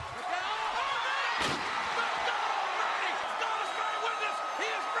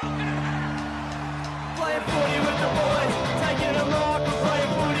Playing footy with the boys, taking a mark, we're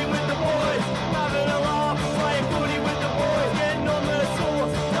playing footy with the boys, having a laugh, we're playing footy with the boys, getting on the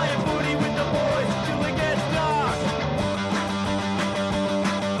sauce, playing footy with the boys till it gets dark.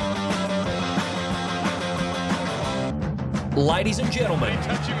 Ladies and gentlemen,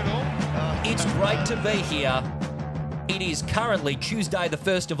 it's great to be here. It is currently Tuesday, the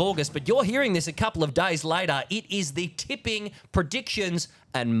 1st of August, but you're hearing this a couple of days later. It is the tipping, predictions,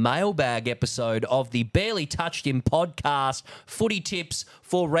 and mailbag episode of the Barely Touched Him podcast, footy tips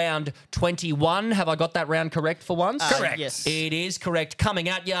for round 21. Have I got that round correct for once? Correct. Yes. It is correct. Coming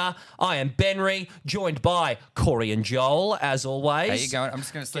at ya, I am Benry, joined by Corey and Joel, as always. How you going? I'm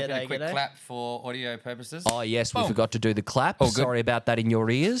just going to slip in a G'day, quick g'day. clap for audio purposes. Oh, yes, we Boom. forgot to do the clap. Oh, good. Sorry about that in your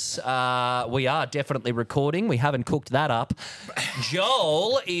ears. We are definitely recording. We haven't cooked that up.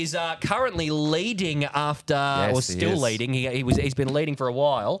 Joel is currently leading after, Yes, or he still is. leading. He's been leading for a while.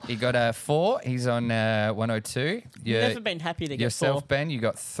 He got 4. He's on 102. Never been happy to get Yourself, 4. Ben, you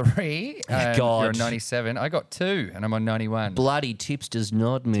got 3. God. You're on 97. I got 2, and I'm on 91. Bloody tipsters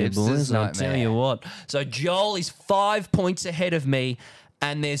nightmare, Tipsters boys. I'll nightmare. tell you what. So Joel is 5 points ahead of me,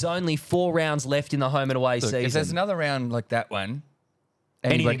 and there's only 4 rounds left in the home and away Look, season. if there's another round like that one,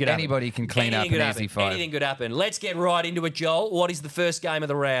 Anything could happen. anybody can clean up Anything an could easy happen. 5. Anything could happen. Let's get right into it, Joel. What is the first game of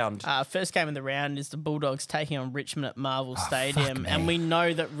the round? First game of the round is the Bulldogs taking on Richmond at Marvel Stadium, me. and we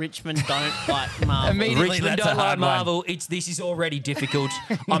know that Richmond don't like Marvel. Immediately. Richmond that's a don't like hard one. Marvel. This is already difficult.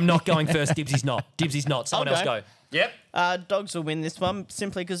 I'm not going first. Dibsy's not. Dibsy's not. Someone I'll else go. go. Yep. Dogs will win this one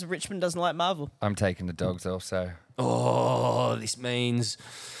simply because Richmond doesn't like Marvel. I'm taking the Dogs also. Oh, this means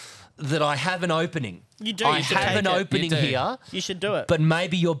that I have an opening. You do. I You should have take an it. opening You do. here, You should do it. but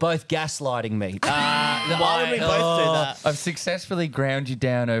maybe you're both gaslighting me. why would we both do that? I've successfully ground you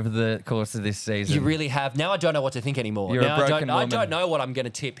down over the course of this season. You really have. Now I don't know what to think anymore. You're a now broken I woman. don't know what I'm going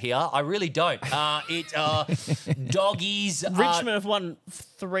to tip here. I really don't. Doggies. Richmond have won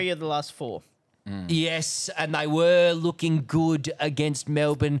 3 of the last 4. Yes, and they were looking good against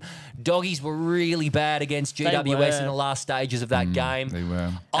Melbourne. Doggies were really bad against GWS were. in the last stages of that game. They were.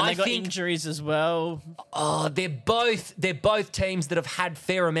 And I they got think injuries as well. they're both teams that have had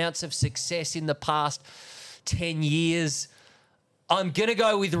fair amounts of success in the past 10 years. I'm going to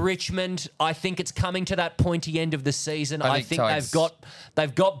go with Richmond. I think it's coming to that pointy end of the season. I think Tigers-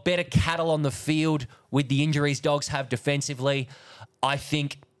 they've got better cattle on the field with the injuries Dogs have defensively. I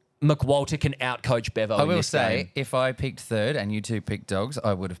think McWalter can outcoach Bevo I in will this say, game. if I picked 3rd and you 2 picked Dogs,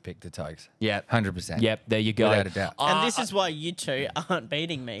 I would have picked the Tigers. Yeah. 100%. Yep, there you go. Without a doubt. And this is why you two aren't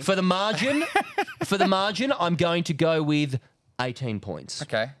beating me. For the margin, I'm going to go with 18 points.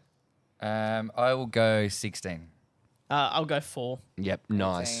 Okay. I will go 16. I'll go 4. Yep,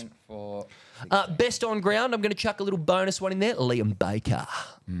 nice. 16 for... Best on ground, I'm going to chuck a little bonus one in there. Liam Baker.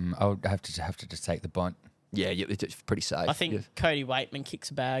 I would have to just take the bunt. Yeah, it's pretty safe. I think Yeah. Cody Waitman kicks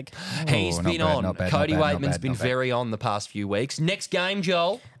a bag. He's not been bad, on. not bad, Cody not bad, not Waitman's bad, been not bad. very on the past few weeks. Next game,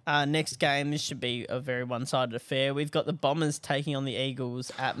 Joel. Next game, this should be a very one-sided affair. We've got the Bombers taking on the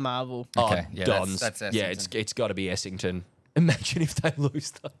Eagles at Marvel. Okay, Oh, yeah, Dons. that's yeah, Essendon. it's got to be Essington. Imagine if they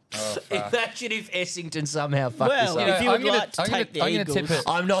lose, though. Imagine if Essington somehow fuck Well, this if up. you would like to take the I'm gonna Eagles, tip it.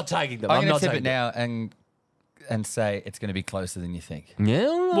 I'm not taking them. I'm I'm going not to tip taking it now and say it's going to be closer than you think. them. Yeah,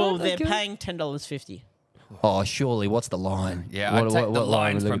 all right, well, they're okay. paying $10.50. Oh, surely. What's the line? Yeah, What- I'd take what- the what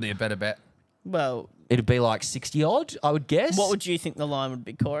line line's would it probably a better bet. Well, It'd be like 60 odd, I would guess. what would you think the line would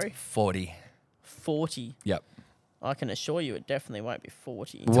be, Corey? 40. 40. Yep. I can assure you it definitely won't be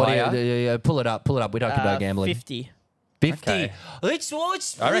 40. What do you- Tyre? yeah, pull it up. We don't condone gambling. 50. 50. Okay. Let's.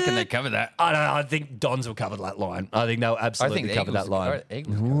 I reckon they cover that. I don't know. I think Dons will cover that line. I think they'll absolutely the cover Eagles- that line.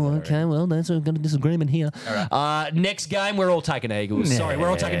 Eagles cover that, I Okay, well, that's we've got a disagreement here. Next game, we're all taking Eagles. Sorry, we're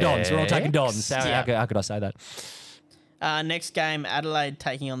all taking Dons. We're all taking Dons. How could I say that? Next game, Adelaide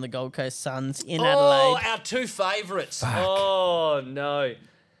taking on the Gold Coast Suns in Oh, Adelaide. our two favourites. Oh, no.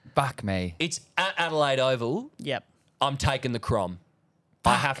 Fuck me. It's at Adelaide Oval. Yep. I'm taking the Crom.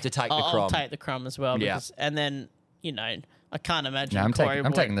 I have to take the I'll Crom. take the Crumb as well. Yeah. Because, and then, you know, I can't imagine No, I'm Corey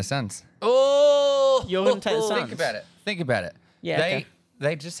taking the Suns. Oh! You're gonna take the Suns. Think about it. Yeah, They okay.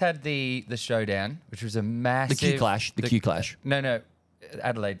 they just had the showdown, which was a massive... The Q Clash. No.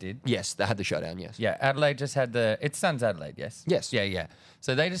 Adelaide did. Yes, they had the showdown, yes. Yeah, Adelaide just had it's Suns Adelaide, yes? Yes. Yeah.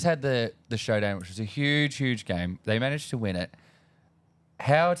 So they just had the showdown, which was a huge game. They managed to win it.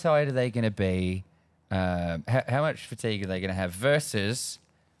 How tired are they going to be? How much fatigue are they going to have versus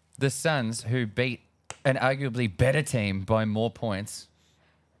the Suns, who beat an arguably better team by more points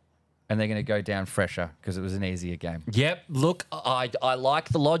and they're going to go down fresher because it was an easier game. Yep. Look, I like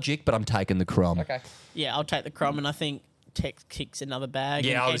the logic, but I'm taking the Crom. Okay. Yeah, I'll take the Crom, and I think Tex kicks another bag.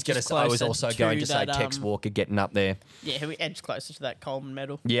 Yeah, and I was going to edges say. I was closer also going to say that, Tex Walker getting up there. Yeah, he'll edge closer to that Coleman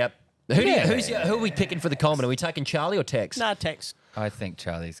medal. Yep. Who are we picking for the Coleman? Are we taking Charlie or Tex? Nah, Tex. I think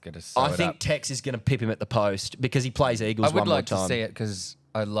Charlie's going to I think Tex is going to pip him at the post because he plays Eagles I would one more like time. to see it because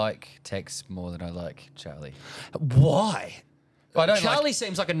I like Tex more than I like Charlie. Why? I don't Charlie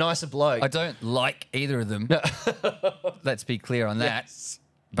seems like a nicer bloke. I don't like either of them. Let's be clear on that. Yes.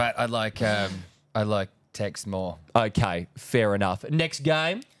 But I like Tex more. Okay, fair enough. Next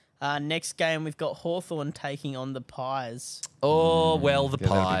game. Next game, we've got Hawthorn taking on the Pies. Oh, well, the Yeah,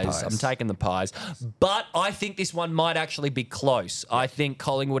 that'll be Pies. Pies. I'm taking the Pies. But I think this one might actually be close. I think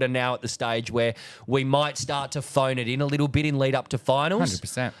Collingwood are now at the stage where we might start to phone it in a little bit in lead up to finals.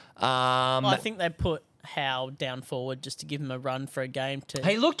 100%. Well, I think they put Howe down forward just to give him a run for a game.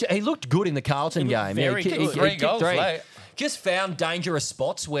 He looked good in the Carlton He looked game. very good. He Three kicked goals three. late. Just found dangerous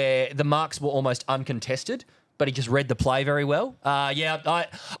spots where the marks were almost uncontested, but he just read the play very well. I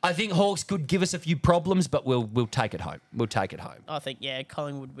think Hawks could give us a few problems, but we'll take it home. We'll take it home. I think,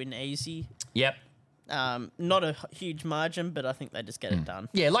 Collingwood win easy. Yep. Not a huge margin, but I think they just get it done.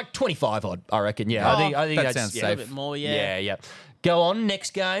 Yeah, like 25 odd, I reckon. Yeah, Oh, I think that that's sounds yeah. A safe. bit more, Yeah. Go on,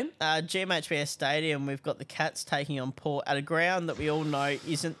 next game. GMHBS Stadium, we've got the Cats taking on Port at a ground that we all know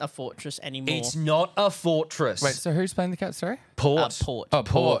isn't a fortress anymore. It's not a fortress. Wait, so who's playing the Cats, sorry? Port. Port. Oh,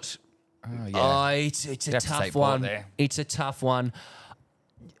 Port. Oh, yeah. It's a You have to say tough Port one. there. It's a tough one.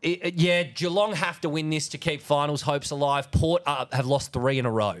 Geelong have to win this to keep finals hopes alive. Port have lost 3 in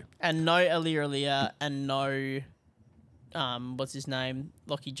a row. And no Aliria and no, what's his name?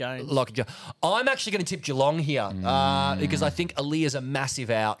 Lockie Jones. I'm actually going to tip Geelong here because I think Alia's a massive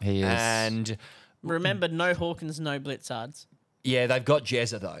out. He is. And Remember, no Hawkins, no Blitzards. yeah, they've got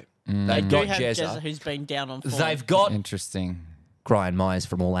Jezza though. Mm. They've Do got have Jezza. Jezza, who's been down on form. They've got Interesting. Brian Myers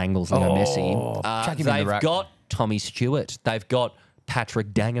from all angles, Leo Messi. chuck him in the They've rack. got Tommy Stewart. They've got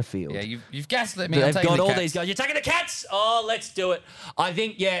Patrick Dangerfield. Yeah, you've gaslit me. I'm They've taking got the all Cats. these guys. You're taking the Cats? Oh, let's do it. I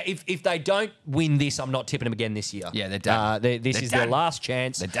think, if they don't win this, I'm not tipping them again this year. Yeah, they're done. This They're is their done. last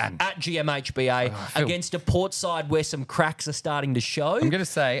chance They're done. at GMHBA feel- against a Port side where some cracks are starting to show. I'm going to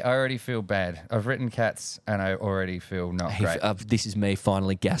say I already feel bad. I've written Cats and I already feel not great. This is me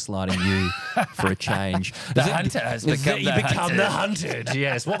finally gaslighting you for a change. The hunter has become You the become hunted. the hunted.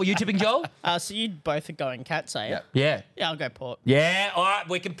 Yes. What were you tipping, Joel? So you both are going Cats, eh? Yep. Yeah. Yeah, I'll go Port. Yeah, all right,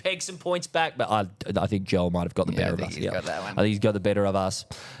 we can peg some points back, but I think Joel might have got the Yeah, I better of think us. he's got that one. I think he's got the better of us.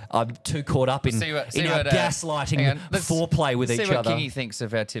 I'm too caught up in, See our what, hang gaslighting on, let's foreplay with see each what other. Kingy thinks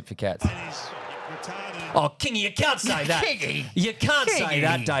of our tip for Cats. Oh, Kingy, you can't say that. Kingy. You can't say Kingy.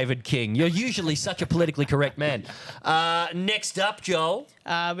 that, David King. You're usually such a politically correct man. Next up, Joel.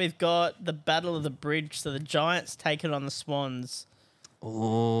 We've got the Battle of the Bridge. So the Giants take it on the Swans.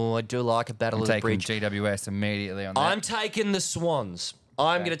 Oh, I do like a battle I'm of the taking bridge. GWS immediately on that. I'm taking the Swans.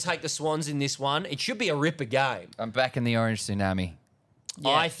 I'm going to take the Swans in this one. It should be a ripper game. I'm back in the Orange Tsunami.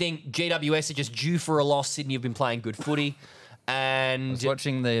 Yeah. I think GWS are just due for a loss. Sydney have been playing good footy. I And was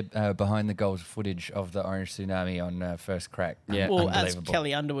watching the behind the goals footage of the Orange Tsunami on First Crack. Yeah. Well, as Unbelievable.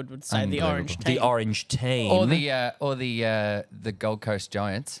 Kelly Underwood would say, the Orange Unbelievable. team. the Orange team. Or the Gold Coast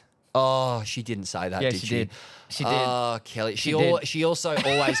Giants. Oh, she didn't say that, Yeah, did she she? did. She did. Oh, Kelly. She did. She also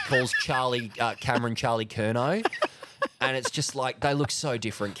always calls Cameron Charlie Kerno. And it's just like they look so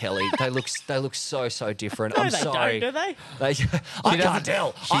different, Kelly. They look so different. No, I'm they sorry. don't, do they? I can't doesn't-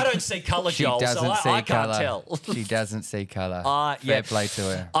 tell. she- I don't see colour, She Joel, so doesn't see I can't colour. tell. She doesn't see colour. Yeah. Fair play to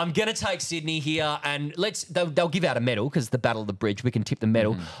her. I'm gonna take Sydney here, and they'll give out a medal because the Battle of the Bridge. We can tip the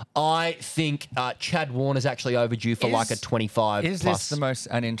medal. I think Chad Warner's actually overdue for like a 25 Is plus. this the most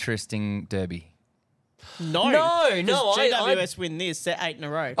uninteresting derby? No. No, 'cause no, GWS win this, they're 8 in a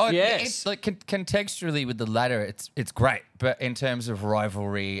row. Oh, Yes. It's like contextually with the latter, it's great, but in terms of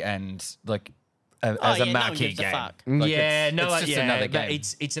rivalry and like as yeah, a no one marquee gives a game, fuck. like, it's just another but game.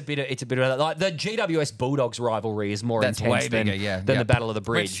 It's a bit of like the GWS Bulldogs rivalry is more That's intense way than, bigger, yeah, than yeah. the Battle of the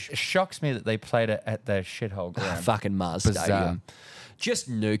Bridge. Which shocks me that they played it at the shithole ground. Fucking Mars Bizarre. Stadium. Just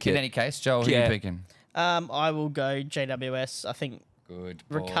nuke In it. any case, Joel, who Yeah. you picking? I will go GWS. I think Good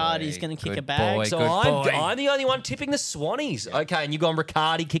Riccardi's gonna kick a good bag. Boy, So good boy. I'm the only one tipping the Swannies. Okay, and you go on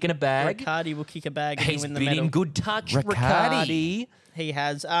Riccardi kicking a bag. Riccardi will kick a bag and He's win the been medal. in good touch, Riccardi. Riccardi. He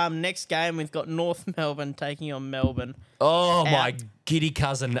has. Next game, we've got North Melbourne taking on Melbourne. Oh, Out. my giddy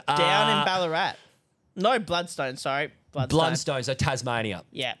cousin. Down in Ballarat. No, Bloodstone, sorry. Bloodstone, so Tasmania.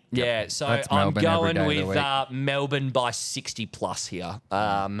 Yeah. Yeah, so That's I'm Melbourne every going day of the with week. Melbourne by 60 plus here.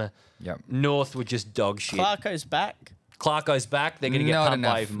 Yep. North would just dog shit. Clarko's back. Clark goes back, they're going to get pumped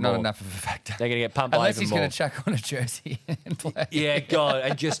by even more. Not enough of a factor. They're going to get pumped by Unless even he's more. going to chuck on a jersey and play. Yeah, God,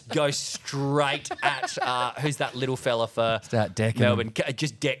 and just go straight at who's that little fella for Start decking Melbourne?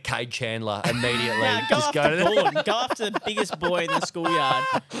 Just deck Cade Chandler immediately. Nah, go just after to Gordon. Go after the biggest boy in the schoolyard.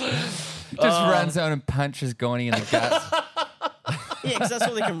 Just runs on and punches Gorney in the guts. Yeah, because that's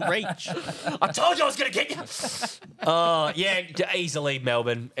all they can reach. I told you I was going to kick you. Oh, yeah, easily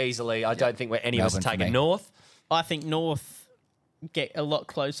Melbourne. Easily. I don't think any of us are Melbourne for taking me. North. I think North get a lot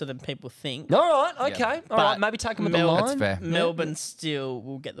closer than people think. All right, okay. All right, maybe take them at the line. That's fair. Melbourne still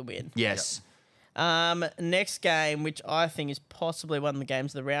will get the win. Yes. Next game, which I think is possibly one of the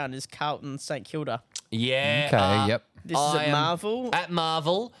games of the round, is Carlton St Kilda. Yeah. Okay, yep. This is I at am Marvel. At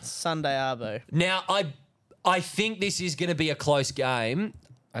Marvel. Sunday Arvo. Now, I think this is going to be a close game.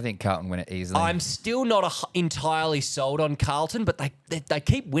 I think Carlton win it easily. I'm still not entirely sold on Carlton, but they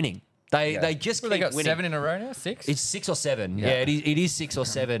keep winning. They just Well, keep they got winning. 7 in a row now? 6? It's 6 or 7. Yeah, Yeah. it is 6 or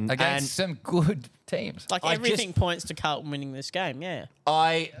 7. Against And some good teams. Like I everything points to Carlton winning this game. Yeah.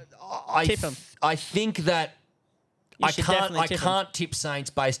 I Tip 'em. I think that You I should can't definitely tip 'em. tip Saints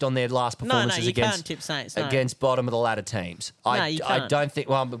based on their last No, performances you against can't tip Saints. No. against bottom of the ladder teams. No, you I can't. don't think.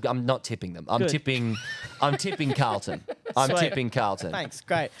 Well, I'm not tipping them. I'm Good. tipping Carlton. I'm Sweet. tipping Carlton. Thanks.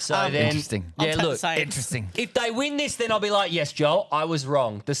 Great. So then, Interesting. I'll yeah, take the look. Saints. Interesting. If they win this, then I'll be like, yes, Joel, I was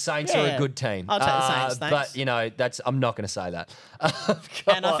wrong. The Saints are Yeah. a good team. I'll take the Saints, thanks. But I'm not going to say that.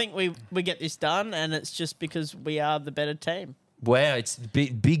 And I think we get this done, and it's just because we are the better team. Wow, it's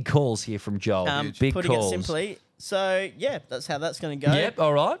big calls here from Joel. Big Putting calls. it simply. So, yeah, that's how that's going to go. Yep.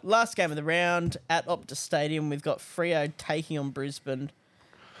 All right. Last game of the round at Optus Stadium, we've got Freo taking on Brisbane.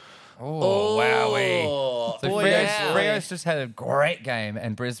 Oh, wowee. So Boy, Freo's just had a great game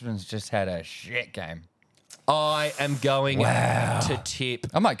and Brisbane's just had a shit game. I am going to tip.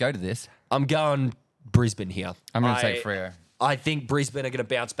 I might go to this. I'm going Brisbane here. I'm going to take Freo. I think Brisbane are going to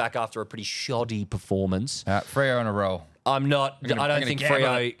bounce back after a pretty shoddy performance. Freo on a roll. I'm not. I don't gonna think gamble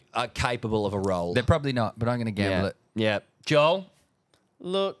Freo are capable of a roll. They're probably not, but I'm going to gamble it. Yeah. Joel.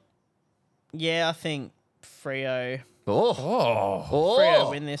 Look, yeah, I think Freo Oh.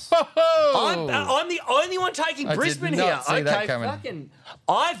 win this. I'm the only one taking I did Brisbane not here. see that Okay, coming. fucking.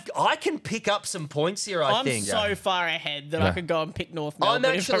 I can pick up some points here. I I'm think. so far ahead that I Yeah. could go and pick North Melbourne.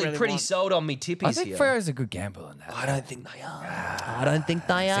 I'm if I actually really pretty want. sold on me tippies I think here. Freo's a good gamble in that. I don't think they are. I don't think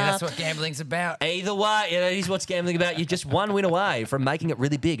they See, are. that's what gambling's about. Either way, it is what's gambling about. You're just one win away from making it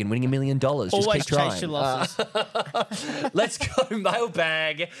really big and winning $1 million. Just Always keep trying. chase your losses. Let's go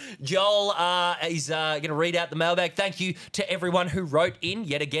mailbag. Joel is going to read out the mailbag. Thank you to everyone who wrote in.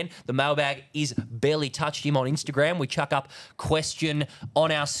 Yet again, the mailbag is barely touched him on Instagram. We chuck up question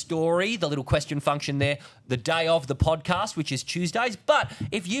on our story, the little question function there, the day of the podcast, which is Tuesdays. But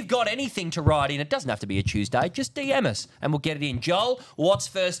if you've got anything to write in, it doesn't have to be a Tuesday. Just DM us and we'll get it in. Joel, what's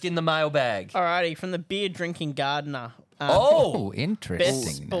first in the mailbag? Alrighty, from the beer drinking gardener. Oh, Best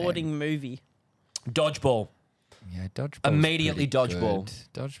interesting. sporting movie. Dodgeball. Yeah, dodgeball. Immediately dodgeball.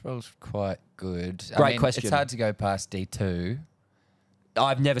 Dodgeball's quite good. Great question. It's hard to go past D2.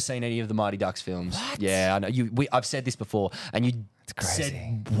 I've never seen any of the Mighty Ducks films. Yeah, I know. I've said this before, and you crazy.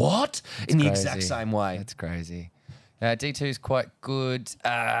 said what in the exact Crazy. same way. That's crazy. D2 is quite good.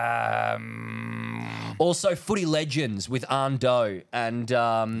 Also, Footy Legends with Arndo and seen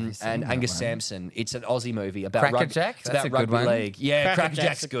that Angus one. Sampson. It's an Aussie movie about Crackerjack? It's That's about a good rugby one. league. Yeah, Crackerjack's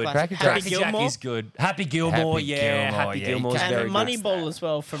Crackerjack's a good. classic. Crackerjack. Crackerjack Gilmore? is good. Happy Gilmore, Happy yeah. Gilmore, Happy yeah, Gilmore's you can't- very And good. Moneyball as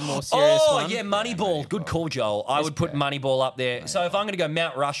well for a more serious Oh, one. yeah, Moneyball. Good call, Joel. I would put good. Moneyball up there. So if I'm going to go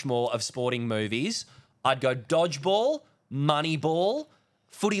Mount Rushmore of sporting movies, I'd go Dodgeball, Moneyball,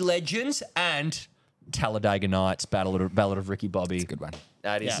 Footy Legends, and Talladega Nights, Ballad of Ricky Bobby. It's a good one.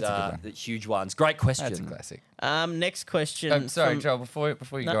 That is Yeah, it's a the huge ones. Great question. That's a classic. Next question. Sorry, from- Joel, before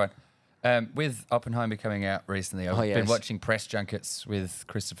you No. go on. With Oppenheimer coming out recently, I've yes. been watching press junkets with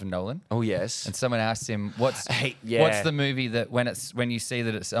Christopher Nolan. Oh, yes. And someone asked him, "What's yeah. what's the movie that when you see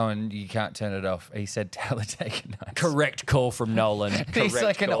that it's on, you can't turn it off?" He said Talladega Nights. Correct call from Nolan. He's Correct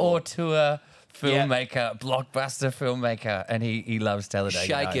like an call. auteur filmmaker, blockbuster filmmaker, and he loves Talladega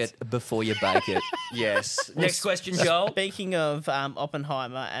Shake Nights. it before you bake it. Yes. Next question, Joel. Speaking of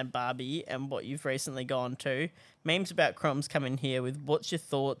Oppenheimer and Barbie and what you've recently gone to, memes about crumbs come in here with what's your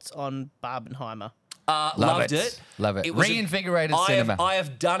thoughts on Barbenheimer? Loved it. Love it. was a- Reinvigorated I cinema. I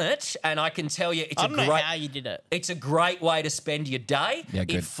have done it, and I can tell you, it's I a don't know great. how you did it. It's a great way to spend your day. Yeah, It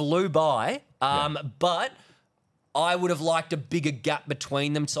good. flew by, but I would have liked a bigger gap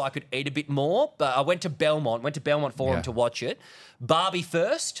between them so I could eat a bit more. But I went to Belmont Forum Yeah. to watch it. Barbie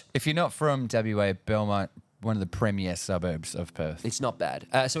first. If you're not from WA, Belmont one of the premier suburbs of Perth. It's not bad.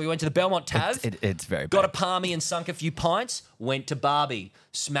 So we went to the Belmont Tav. It's very Got a bad. palmy and sunk a few pints. Went to Barbie.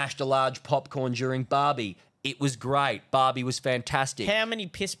 Smashed a large popcorn during Barbie. It was great. Barbie was fantastic. How many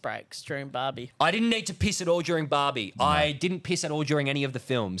piss breaks during Barbie? I didn't need to piss at all during Barbie. I didn't piss at all during any of the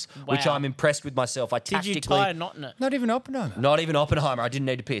films, which Wow. I'm impressed with myself. I Did tactically... you tie a knot in it? Not even Oppenheimer. Not even Oppenheimer. I didn't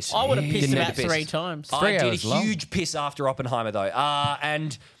need to piss. I would have pissed Didn't need about to piss. 3 times. Three I did a hours long. huge piss after Oppenheimer, though.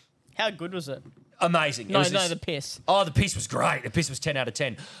 And How good was it? amazing. It No, was no, this- the piss. Oh, the piss was great. The piss was 10 out of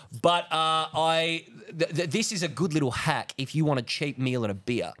 10. But this is a good little hack if you want a cheap meal and a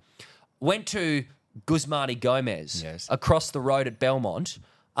beer. Went to Guzmani Gomez Yes. across the road at Belmont.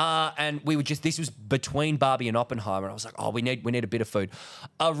 And we were this was between Barbie and Oppenheimer. And I was like, oh, we need a bit of food.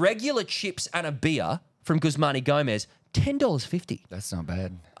 A regular chips and a beer from Guzmani Gomez, $10.50. That's not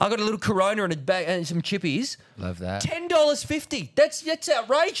bad. I got a little Corona and a bag and some chippies. Love that. $10.50. That's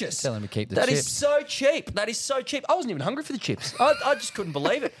outrageous. Tell him to keep the That is chips. so cheap. That is so cheap. I wasn't even hungry for the chips. I just couldn't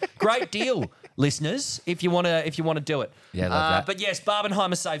believe it. Great deal, listeners. If you want to do it. Yeah, love that. But yes,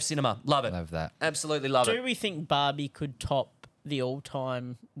 Barbenheimer Save Cinema. Love it. Love that. Absolutely love Do it. we think Barbie could top the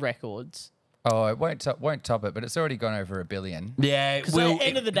all-time records? Oh, it won't top it, but it's already gone over $1 billion. Yeah, Because well, at the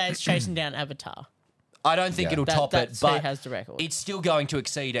end of the day, it's chasing down Avatar. I don't think Yeah. it'll top it, That's who but has the record. it's still going to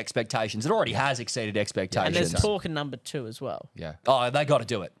exceed expectations. It already has exceeded And expectations. there's talk of number 2 as well. Yeah. Oh, they got to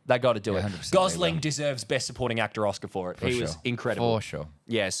do it. They got to do Yeah, it. 100% they Gosling will. deserves Best Supporting Actor Oscar for it. He was sure. incredible. For sure.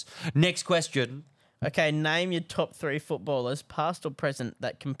 Yes. Next question. Okay, name your top 3 footballers, past or present,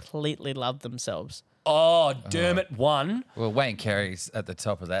 that completely love themselves. Oh, Dermot won. Well, Wayne Carey's at the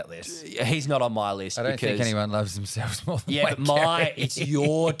top of that list. He's not on my list. I don't because, think anyone loves themselves more than Yeah, Wayne but Carey. it's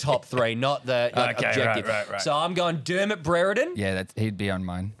your top 3, not the Okay, objective. right. So I'm going Dermot Brereton. Yeah, he'd be on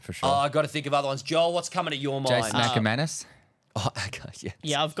mine for sure. Oh, I got to think of other ones. Joel, what's coming to your mind? Jason Ackermanis. Oh, okay, yeah.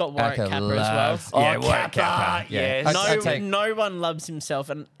 Yeah, I've got Warwick Aka Kappa as well. loves- Oh, Yeah, Warwick Kappa, Kappa. yes. I'd No, take- no one loves himself,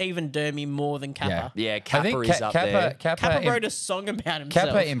 and even Dermy more than Kappa. Yeah, I Kappa think is up there. Kappa wrote a song about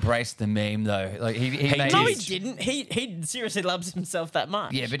himself. Kappa embraced the meme though. Like he made No, he his- didn't. He seriously loves himself that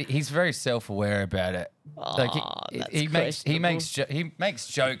much. Yeah, but he's very self-aware about it. Like that's he makes questionable.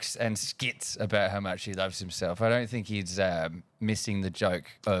 jokes and skits about how much he loves himself. I don't think he's missing the joke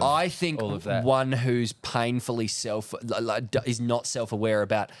of I think all of that. one who's painfully is not self-aware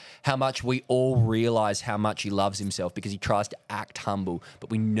about how much we all realize how much he loves himself because he tries to act humble, but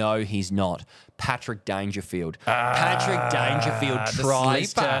we know he's not. Patrick Dangerfield. Patrick Dangerfield the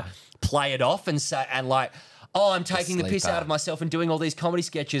tries sleeper. to play it off and say oh, I'm taking the piss sleeper. out of myself and doing all these comedy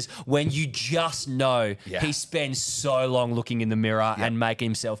sketches when you just know Yeah. he spends so long looking in the mirror and making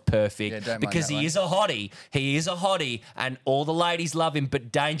himself perfect Yeah, don't mind because that he one. is a hottie. He is a hottie and all the ladies love him,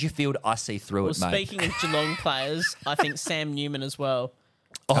 but Dangerfield, I see through Well, it, mate. speaking of Geelong players, I think Sam Newman as well.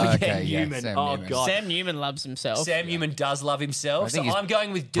 Oh, yeah, Okay, yeah, Newman. Sam Oh, Newman. God. Sam Newman loves himself. Sam Newman does love I himself. So think his I'm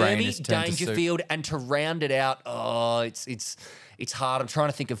going with brain Dermy, has turned to soup. Dangerfield, and to round it out, it's hard. I'm trying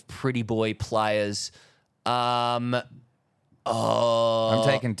to think of pretty boy players. I'm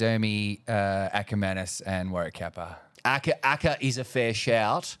taking Dermy, Ackermanis, and Warwick Kappa. Aka is a fair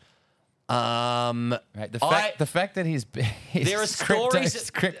shout. Right, the fact that he's There are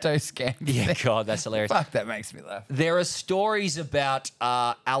stories- crypto scam. Yeah, God, that's hilarious. Fuck, that makes me laugh. There are stories about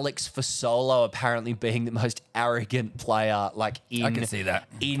Alex Fasolo apparently being the most arrogant player, in. I can see that.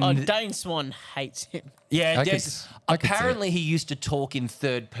 Oh, Dane Swan hates him. Yeah, I could there's s- I could see it. apparently he used to talk in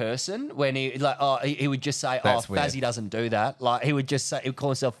third person when he would just say, That's "Oh, weird. Fazzy doesn't do that." Like he would just say, he would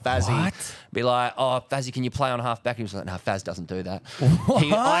call himself Fazzy. What? Be like, "Oh, Fazzy, can you play on half back?" He was like, "No, Faz doesn't do that."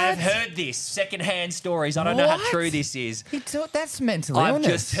 I have heard this secondhand stories. I don't know how What? true this is. That's mental I've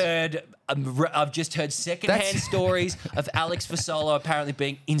illness. just heard secondhand That's- stories of Alex Fasolo apparently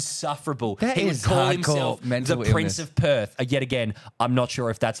being insufferable. That he would is call hardcore himself the mental Prince illness. of Perth. Yet again, I'm not sure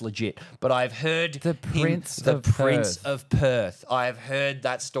if that's legit, but I've heard The Prince the of Prince Perth. of Perth. I have heard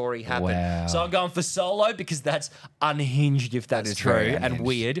that story happen. Wow. So I'm going for Solo because that's unhinged if that's is true very and unhinged.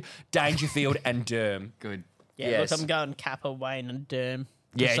 weird. Dangerfield and Derm. Good. Yeah, Yes. look, I'm going Kappa, Wayne, and Derm.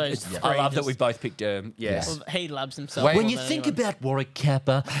 Yeah, Those I three love that just- we both picked Derm. Yes. Well, he loves himself. When more When you than think anyone. about Warwick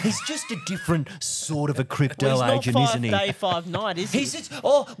Kappa, he's just a different sort of a crypto Well, he's not agent, 5 isn't he? day, 5 night, is he? He's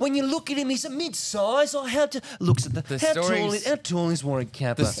when you look at him, he's a mid-size. Looks at how tall is Warwick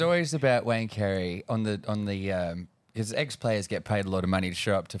Kappa? The stories about Wayne Carey on the because ex-players get paid a lot of money to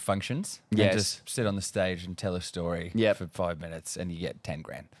show up to functions Yes. and just sit on the stage and tell a story Yep. for 5 minutes and you get 10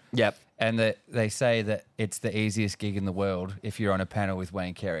 grand. Yep. And they say that it's the easiest gig in the world if you're on a panel with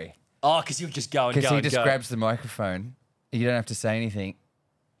Wayne Carey. Oh, because he'll just go and Because go he and just go. grabs the microphone. You don't have to say anything.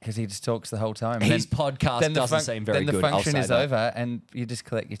 because he just talks the whole time. His podcast doesn't seem very good. Then good, the I'll function say is that. over, and you just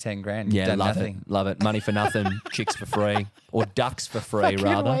collect your 10 grand. Yeah, You've done love nothing. it. Love it. Money for nothing, chicks for free, or ducks for free,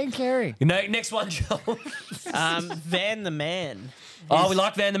 rather. Wayne Carey. Next one, Joel. Van the Man. Oh, we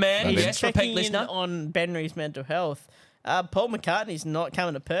like Van the Man. He's Yes, repeat checking in listener. on Benry's mental health. Paul McCartney's not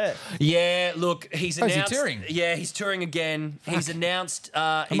coming to Perth. Yeah, look, he's Oh, is he announced. touring? Yeah, he's touring again. He's announced.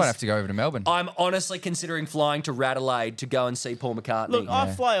 I might have to go over to Melbourne. I'm honestly considering flying to Radelaide to go and see Paul McCartney. Look,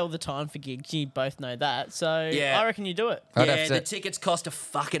 I fly all the time for gigs. You both know that. So Yeah. I reckon you do it. I'd yeah, have to- the tickets cost a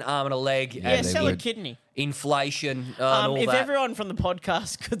fucking arm and a leg. Yeah, and they sell a would. kidney. inflation and all If that. everyone from the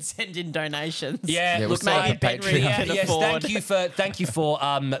podcast could send in donations. Yeah, Yeah, look, we'll start mate, a Patreon. yes, afford. thank you for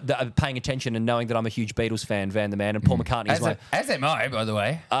paying attention and knowing that I'm a huge Beatles fan, Van the Man, and Paul McCartney is As am I, by the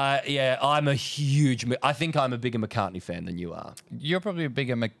way. yeah, I'm a huge. I think I'm a bigger McCartney fan than you are. You're probably a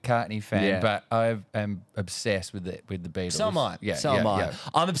bigger McCartney fan, Yeah. but I am obsessed with the Beatles. So am I. Yeah, so yeah, am I. yeah.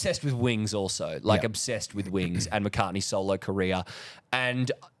 I'm obsessed with Wings also. Like Yeah. obsessed with Wings and McCartney's solo career. And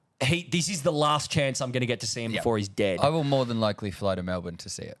this is the last chance I'm going to get to see him before he's dead. I will more than likely fly to Melbourne to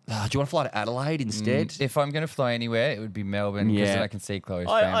see it. Do you want to fly to Adelaide instead? If I'm going to fly anywhere, it would be Melbourne because Yeah. then I can see Chloe's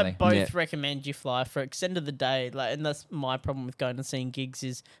I family. both Yeah. recommend you fly for extend of the day. Like, and that's my problem with going and seeing gigs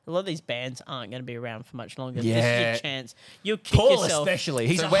is a lot of these bands aren't going to be around for much longer. This is Yeah. your chance. You'll kick Paul yourself. especially.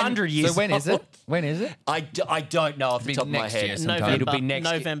 He's So 100 years So when is old. it? When is it? I don't know off the Be top of my next year head. sometime. November. It'll be next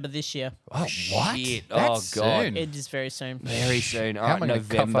year. November this year. Oh, what? Shit. That's Oh, God. soon. It is very soon. Very soon. All How right, am I going to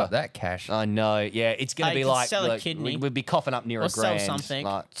cough November. up that cash? I know. Yeah, it's going to be you could like, sell a look, kidney. we'd be coughing up near Or a sell grand. something.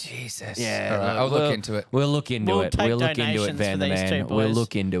 Like, Jesus. yeah, All right, I'll look into it. We'll look into We'll it. take We'll look into it, donations Van for the these Man. two We'll boys.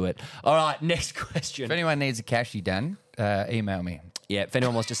 look into it. All right, next question. If anyone needs a cashy done, email me. Yeah, if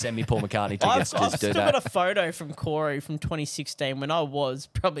anyone wants to send me Paul McCartney I've tickets, still just do got that. a photo from Corey from 2016 when I was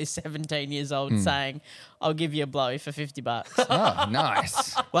probably 17 years old saying, I'll give you a blow for $50. Oh,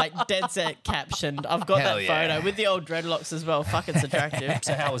 nice. Like dead set captioned. I've got Hell that yeah. photo with the old dreadlocks as well. Fuck, it's attractive.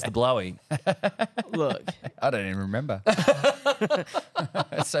 So how was the blowy? Look, I don't even remember.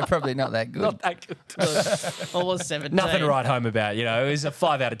 So probably not that good. Not that good. I was 17. Nothing to write home about, you know. It was a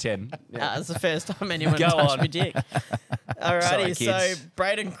 5 out of 10. It's the first time anyone Go touched on. my dick. Alrighty, Sorry, so kids.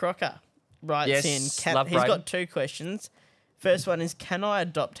 Braden Crocker writes Yes, in. love He's Braden. got 2 questions. First one is, can I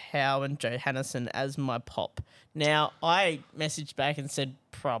adopt Howe and Johannesson as my pop? Now, I messaged back and said,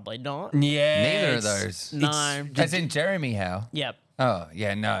 probably not. Yeah. Neither of it's- those. No. As in Jeremy Howe. Yep. Oh,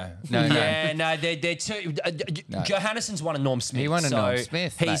 yeah, no. Yeah, no, they're too. No. Johannesson's one of Norm Smith. He won a so Norm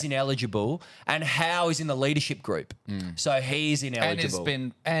Smith, He's mate. ineligible, and Howe is in the leadership group, so he's And ineligible.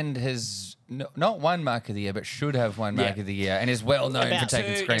 has not won Mark of the Year, but should have won Mark Yeah. of the Year, and is well known for About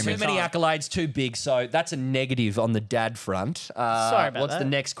taking too screaming. many accolades, too big. So that's a negative on the dad front. Sorry about what's that. the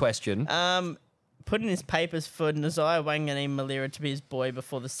next question? Put in his papers for Nazai Wanganeen Malira to be his boy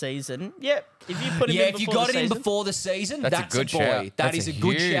before the season. Yep. If you put him Yeah, in if you before got the it in season, before the season, That's a that's, good boy. shout. That That's is a a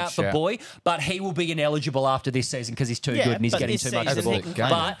good huge shout for shout. boy, but he will be ineligible after this season because he's too Yeah, good and he's but getting this too much of the season ball. he can come.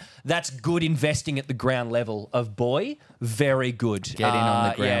 But that's good investing at the ground level of boy. Very good. Get in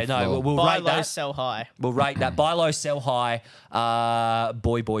on the ground Yeah, no, floor. we'll buy rate low, that. sell high. We'll rate that. Buy low, sell high.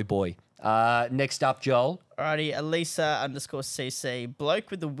 Boy. Next up, Joel. Alrighty, Elisa_CC. Bloke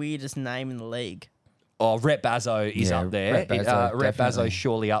with the weirdest name in the league. Oh, Rhett Bazzo is Yeah, up there. Rhett Bazzo, Rhett definitely. Bazzo's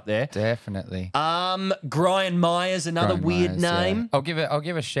surely up there. Definitely. Brian Myers, another Brian weird Myers, yeah. name. I'll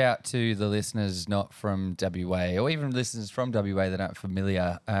give a shout to the listeners not from WA, or even listeners from WA that aren't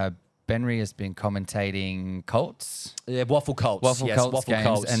familiar. Benry has been commentating Colts, Yeah, Waffle Colts. Waffle yes, Colts Waffle games,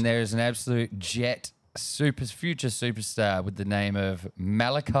 Colts. and there's an absolute jet future superstar with the name of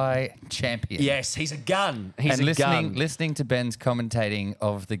Malachi Champion. Yes, he's a gun. He's and a gun. listening to Ben's commentating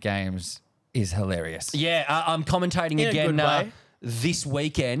of the games is hilarious. Yeah, I'm commentating In a again good way. this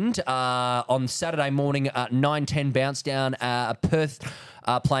weekend on Saturday morning at 9:10 bounce down Perth,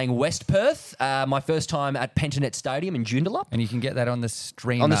 playing West Perth. My first time at Pentanet Stadium in Joondalup. And you can get that on the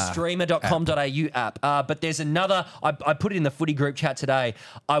streamer. On the streamer.com.au app. But there's another, I put it in the footy group chat today.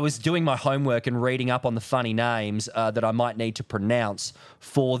 I was doing my homework and reading up on the funny names that I might need to pronounce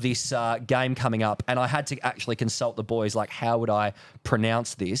for this game coming up. And I had to actually consult the boys, like, how would I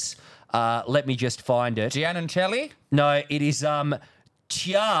pronounce this? Let me just find it. Giannoncelli? No, it is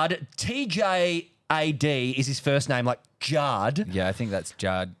Tjard, TJAD is his first name, like Jard. Yeah, I think that's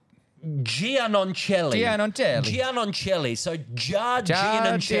Jard. Giannoncelli. Giannoncelli. So Jard Jard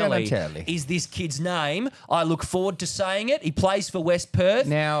Giannoncelli Giannoncelli. is this kid's name. I look forward to saying it. He plays for West Perth.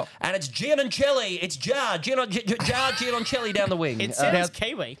 Now- and it's Giannoncelli. It's Jard Giannoncelli down the wing. It sounds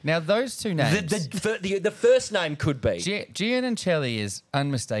Kiwi. Now, those two names. The first name could be. Giannoncelli is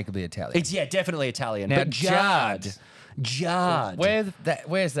unmistakably Italian. It's definitely Italian. Now, but Jard. Jard.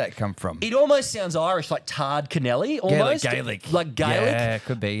 Where's that come from? It almost sounds Irish, like Tard Kennelly, almost. Gaelic. Like Gaelic. Yeah,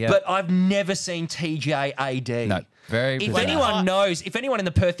 could be, yeah. But I've never seen TJAD. No, very If bizarre. if anyone in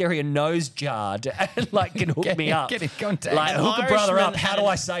the Perth area knows Jard and like can hook me up, Get in contact. like An hook a brother up. Irishman How do and-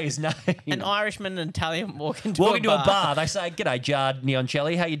 I say his name? An Irishman and an Italian walk into a bar. They say, "G'day, Jard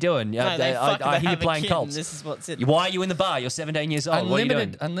Neoncelli. How you doing? No, they fuck, I they hear you have a playing kid and Colts. This is what's it. Why are you in the bar? You're 17 years old. What are you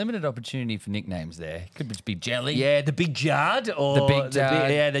doing? Unlimited opportunity for nicknames there. Could just be Jelly. Yeah, the big Jard or The big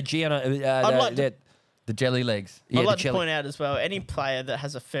Jard. yeah, the Giano. I'd like to- The Jelly Legs. Yeah, I'd the like to Chili- point out as well, any player that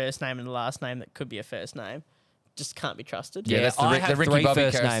has a first name and a last name that could be a first name just can't be trusted. Yeah, Yeah, that's the I Rick- the have Ricky 3 Bobby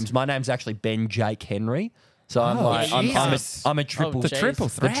first curse. names. My name's actually Ben Jake Henry. So I'm Oh, like, Jesus. I'm a triple, The triple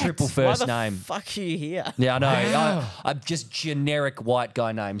threat. the triple Why first the name. fuck are you here? Yeah, I know. Wow. I'm just generic white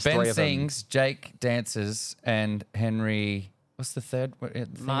guy names. Ben 3 of them. sings, Jake dances, and Henry. What's the third?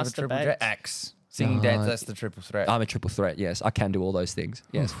 Master Bates. Axe. Singing, dance. That's the triple threat. I'm a triple threat. Yes, I can do all those things.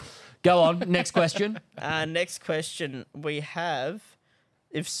 Yes. Go on. Next question. Next question we have: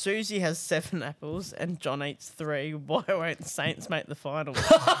 if Susie has 7 apples and John eats 3, why won't the Saints make the final?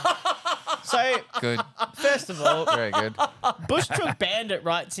 So, Good. first of all, Very good. Bush Took Bandit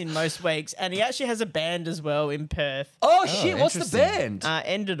writes in most weeks, and he actually has a band as well in Perth. Oh shit! What's the interesting. band?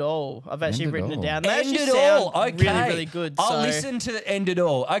 End It All. I've actually End It written All. it down. They End actually It sound All. Okay. really, really good. I'll so listen to End It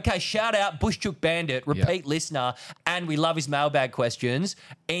All. Okay, shout out Bush Took Bandit, repeat listener, and we love his mailbag questions.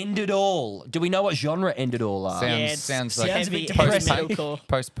 End It All. Do we know what genre End It All are? Sounds- yeah, it's sounds like heavy, a bit heavy depressing. metalcore.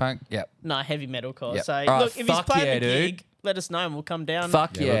 Post punk. Yep. No, heavy metalcore. Yep. So, All right, look, if he's fuck playing yeah, a dude. gig, let us know and we'll come down.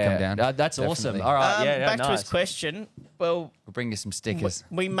 Fuck Yeah, we'll yeah. come down. That's awesome. Definitely. All right. Yeah, back to his nice. question. Well, We'll bring you some stickers.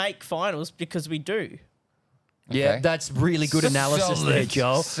 we make finals because we do. Yeah, Okay. that's really good analysis there, Solid.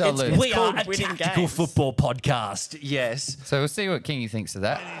 Joel. Solid. We are called a winning tactical games. football podcast. Yes. So we'll see what Kingy thinks of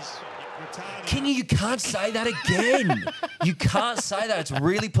that. Kingy, you can't say that again. You can't say that. It's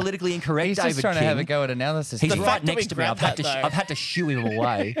really politically incorrect, He's David just trying King. to have a go at analysis. He's The here. right fact that next we to me. I've grabbed had to, that, though. I've had to shoo him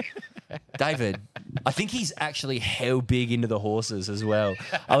away. David, I think he's actually hell big into the horses as well.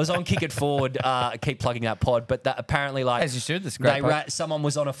 I was on Kick It Forward, keep plugging that pod, but that apparently like As you should, this great pod. someone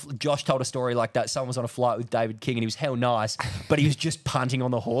was on Josh told a story like that. Someone was on a flight with David King and he was hell nice, but he was just punting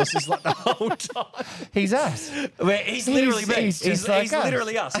on the horses like the whole time. He's us. He's literally me. he's just like he's us.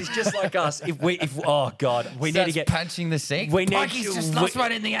 literally us. He's just like us. If oh god, we need to Starts get punching the seat. we need Pikey's just lost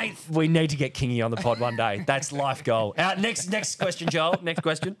one in the 8th. We need to get Kingy on the pod one day. That's life goal. Next question, Joel. Next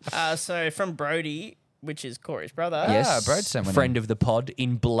question. So from Brody, which is Corey's brother. Yes. Broad someone friend of the pod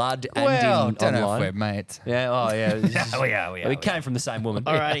in blood and Well, in don't know if online. we're mates. Yeah. Oh yeah. We are. We came from the same woman.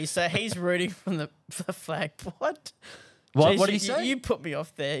 Alrighty, so he's rooting from the flag. What? What? Jeez, What did he say? You put me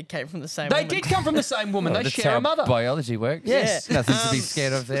off there. He came from the same They woman. did come from the same woman. They That's share how a mother. biology works. Yes. Yeah. Nothing to be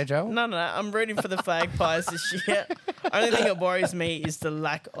scared of there, Joel. No. I'm rooting for the flag pies this year. Only thing that worries me is the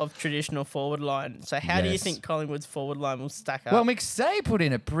lack of traditional forward line. So how do you Yes. think Collingwood's forward line will stack up? Well, McStay put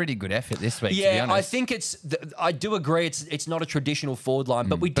in a pretty good effort this week, to be Yeah, honest. I think I do agree. It's not a traditional forward line,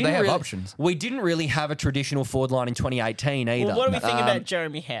 but we But they didn't have really, options. We didn't really have a traditional forward line in 2018 either. Well, what do we think about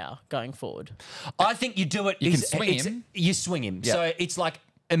Jeremy Howe going forward? I think you do it. You can swing him. You swing him. Yeah. So it's like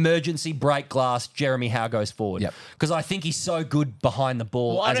emergency break glass. Jeremy Howe goes forward. Yep. Because I think he's so good behind the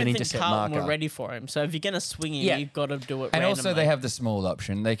ball Well, I as don't an think intercept Carlton marker. were ready for him. So if you're going to swing him, Yeah. you've got to do it And randomly. also, they have the small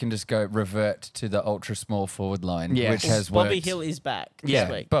option. They can just go revert to the ultra small forward line, Yeah. which has Bobby worked. Hill is back Yeah.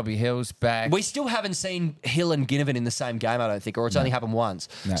 this week. Bobby Hill's back. We still haven't seen Hill and Ginnivan in the same game, I don't think, or it's only happened once.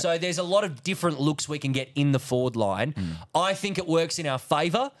 No. So there's a lot of different looks we can get in the forward line. I think it works in our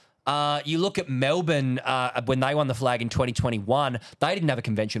favour. You look at Melbourne when they won the flag in 2021, they didn't have a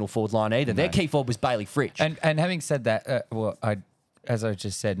conventional forward line either. Their key forward was Bailey Fritsch. And having said that, as I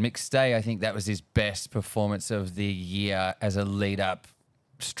just said, McStay, I think that was his best performance of the year as a lead up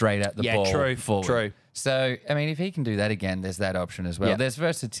straight at the Yeah, ball true, forward. true. So, I mean, if he can do that again, there's that option as well. Yeah. There's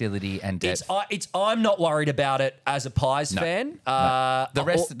versatility and depth. I'm not worried about it as a Pies fan.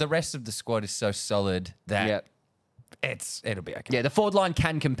 The rest of the squad is so solid that Yeah. it'll be okay. Yeah, the forward line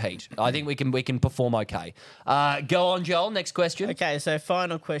can compete. I think we can perform okay. Go on, Joel. Next question. Okay, so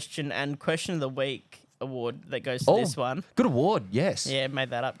final question and question of the week award that goes to this one. Good award. Yes. Yeah, made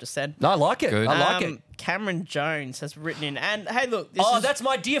that up, just said. No, I like it. Good. I like it. Cameron Jones has written in, and hey, look, this Oh, is, that's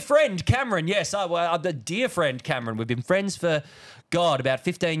my dear friend Cameron. Yes, I'm the dear friend Cameron. We've been friends for, God, about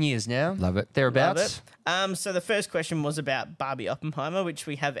 15 years now. Love it. Thereabouts. Love it. So the first question was about Barbie Oppenheimer, which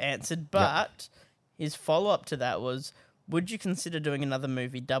we have answered, but his follow-up to that was, would you consider doing another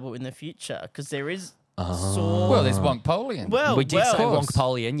movie double in the future? Because there is Saw. Well, there's Wonkpolian. Well, We did say course.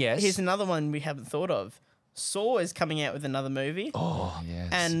 Wonkpolian, yes. Here's another one we haven't thought of. Saw is coming out with another movie. oh, yes.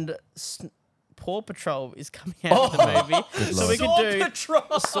 And Paw Patrol is coming out of the movie. So we could Saw do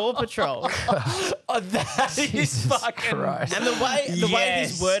Patrol. Saw Patrol. Oh, that is Jesus fucking. Christ. And the way Yes.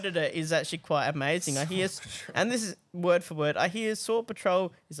 he's worded it is actually quite amazing. I hear, and this is word for word. I hear Saw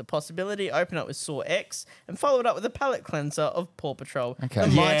Patrol is a possibility. Open up with Saw X and follow it up with a palate cleanser of Paw Patrol, Okay. the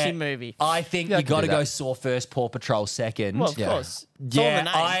Yeah. mighty movie. I think Yeah, I you can got to do go that. Saw first, Paw Patrol second. Well, of Yeah. course. It's all in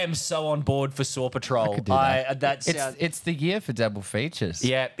the Yeah, name. I am so on board for Saw Patrol. could do that. That's It's the year for double features.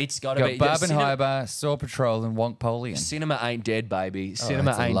 yeah, it's got to Got be. Barbenheimer, Saw Patrol, and Wonkpolian. Cinema ain't dead, baby.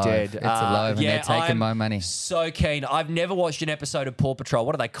 Cinema it's ain't alive. dead. It's alive, and they're taking I'm my money. So keen. I've never watched an episode of Paw Patrol.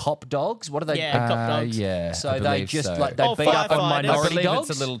 What are they? Cop dogs? What are they? Yeah. Cop dogs. Yeah. So I they believe just so. like they Oh, beat up on firefighters. I minority believe dogs.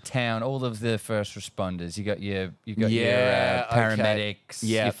 it's a little town. All of the first responders. You got your Yeah, okay. paramedics,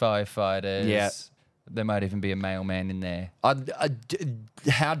 Yeah. your firefighters. Yeah. There might even be a mailman in there.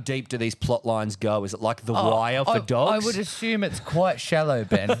 How deep do these plot lines go? Is it like The Wire for dogs? I would assume it's quite shallow,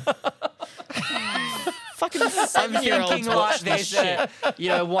 Ben. Fucking I'm 7-year-olds thinking watch like this there's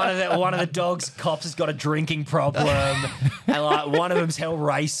shit. one of the dogs cops has got a drinking problem, and like one of them's hell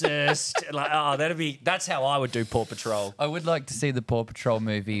racist. And, like that's how I would do Paw Patrol. I would like to see the Paw Patrol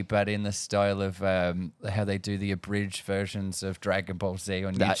movie, but in the style of how they do the abridged versions of Dragon Ball Z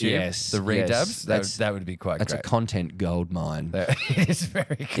on That- YouTube. yes, the yes. redubs. That would be quite That's great. a content gold mine. It is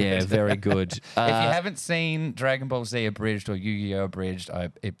very good. Yeah, very good. If you haven't seen Dragon Ball Z abridged or Yu-Gi-Oh abridged,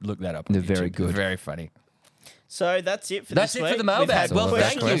 look that up. on They're very YouTube. good. Very funny. So that's it for That's this it week. for the mailbag. We've had Well,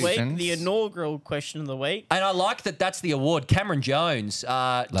 question thank of the you. week, the inaugural question of the week. And I like that that's the award. Cameron Jones.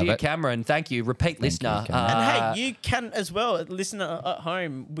 Dear it. Cameron, thank you. Repeat listener. Cameron. And hey, you can as well, listener at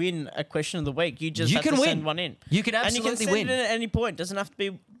home, win a question of the week. You just You have can to win. send one in. You can And you can absolutely send win. it in at any point. Doesn't have to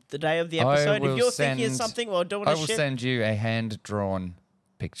be the day of the I episode. will If you're thinking of send- something or doing I a will shit, send you a hand-drawn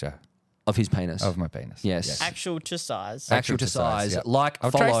picture Of his penis. of my penis. Yes. actual to size. Actual to size. yeah. Like,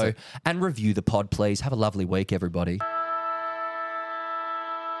 I'll trace follow, it. and review the pod, please. Have a lovely week, everybody.